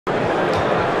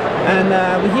And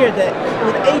we're here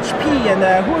with HP,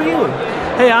 and who are you?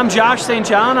 Hey, I'm Josh St.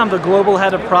 John. I'm the Global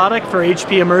Head of Product for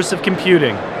HP Immersive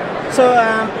Computing. So,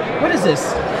 what is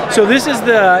this? So this is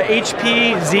the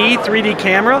HP Z 3D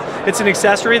camera. It's an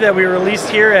accessory that we released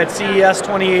here at CES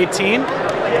 2018.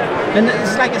 And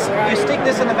it's like you stick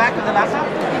this in the back of the laptop?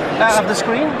 Of the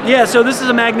screen? Yeah, so this is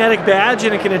a magnetic badge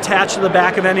and it can attach to the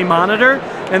back of any monitor,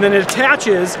 and then it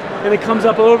attaches and it comes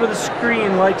up over the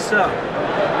screen like so.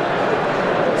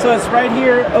 So it's right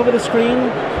here over the screen,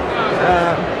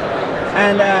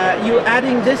 and you're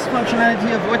adding this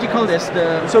functionality of what you call this?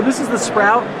 So this is the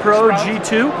Sprout Pro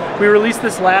G2. We released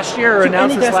this last year, or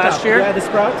announced this last year. Yeah, the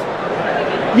Sprout?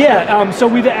 Yeah, so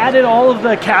we've added all of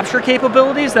the capture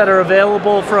capabilities that are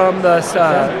available from the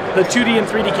 2D and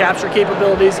 3D capture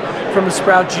capabilities from the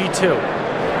Sprout G2.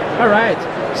 All right.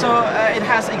 So it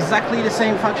has exactly the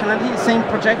same functionality, same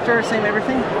projector, same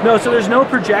everything? No, so there's no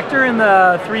projector in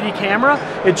the 3D camera.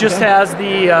 It just has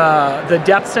the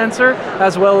depth sensor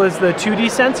as well as the 2D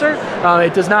sensor.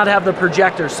 It does not have the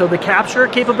projector. So the capture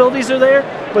capabilities are there,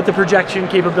 but the projection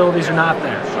capabilities are not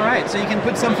there. All right, so you can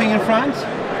put something in front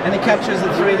and it captures the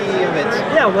 3D of it.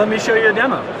 Yeah, well, let me show you a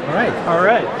demo. All right. All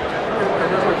right.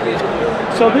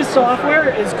 So this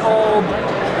software is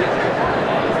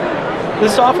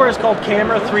called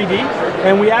Camera 3D,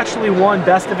 and we actually won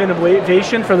Best of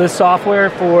Innovation for this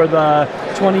software for the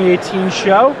 2018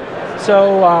 show.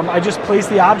 So I just place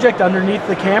the object underneath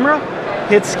the camera,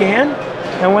 hit scan,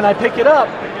 and when I pick it up,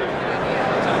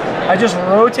 I just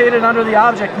rotate it under the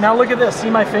object. Now look at this.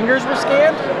 See, my fingers were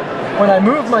scanned? When I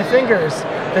move my fingers,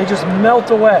 they just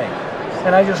melt away.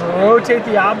 And I just rotate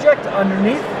the object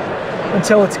underneath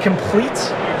until it's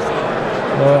complete.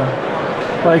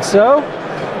 Like so.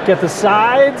 Get the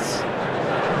sides,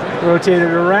 rotate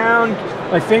it around.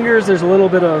 My fingers, there's a little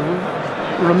bit of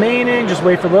remaining. Just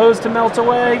wait for those to melt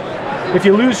away. If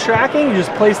you lose tracking, you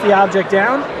just place the object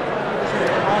down.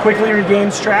 Quickly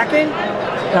regains tracking.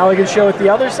 Now I can show it the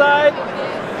other side.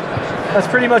 That's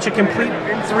pretty much a complete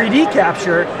 3D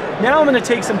capture. Now I'm going to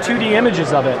take some 2D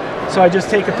images of it. So I just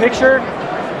take a picture.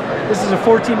 This is a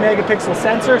 14 megapixel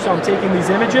sensor, so I'm taking these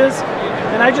images.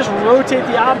 And I just rotate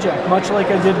the object, much like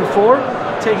I did before,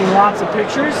 taking lots of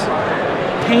pictures,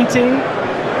 painting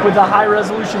with the high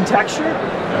resolution texture.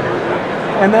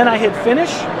 And then I hit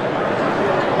finish.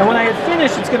 And when I hit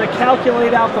finish, it's going to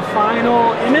calculate out the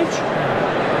final image.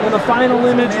 And the final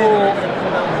image will,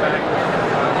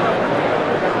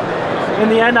 in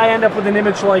the end, I end up with an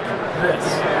image like this.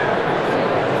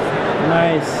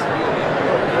 Nice.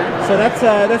 So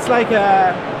that's like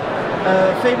a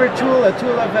favorite tool, a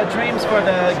tool of dreams for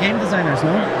the game designers,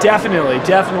 no? Definitely,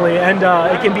 definitely. And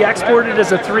it can be exported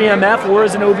as a 3MF or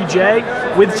as an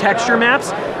OBJ with texture maps.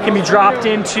 It can be dropped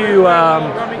into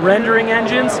rendering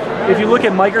engines. If you look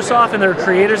at Microsoft and their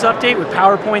creators update with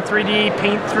PowerPoint 3D,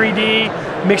 Paint 3D,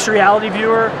 Mixed Reality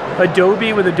Viewer,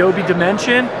 Adobe with Adobe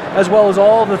Dimension, as well as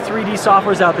all the 3D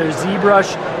softwares out there,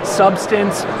 ZBrush,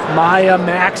 Substance, Maya,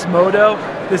 Max, Modo.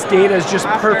 This data is just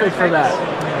perfect for that.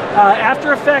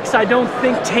 After Effects, I don't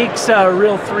think takes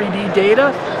real 3D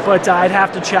data, but I'd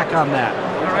have to check on that.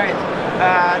 All right.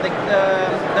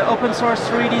 The open source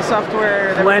 3D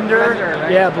software. Blender,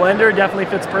 right? Yeah, Blender definitely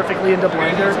fits perfectly into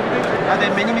Blender. Are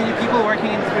there many people working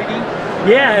in 3D?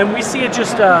 Yeah, and we see it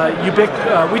just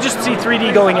we just see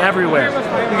 3D going everywhere.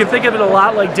 You can think of it a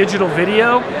lot like digital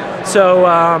video. So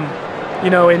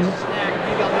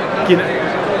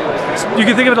you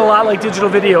can think of it a lot like digital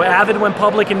video. Avid went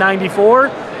public in '94,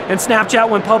 and Snapchat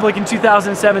went public in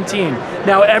 2017.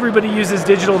 Now everybody uses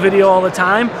digital video all the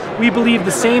time. We believe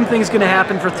the same thing's going to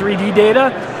happen for 3D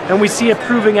data, and we see it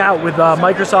proving out with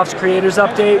Microsoft's Creators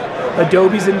Update,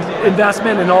 Adobe's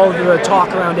investment, and all of the talk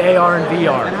around AR and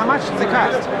VR. And how much does it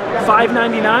cost?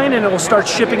 $599, and it will start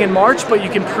shipping in March, but you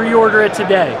can pre-order it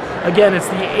today. Again, it's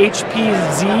the HP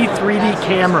Z 3D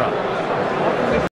camera.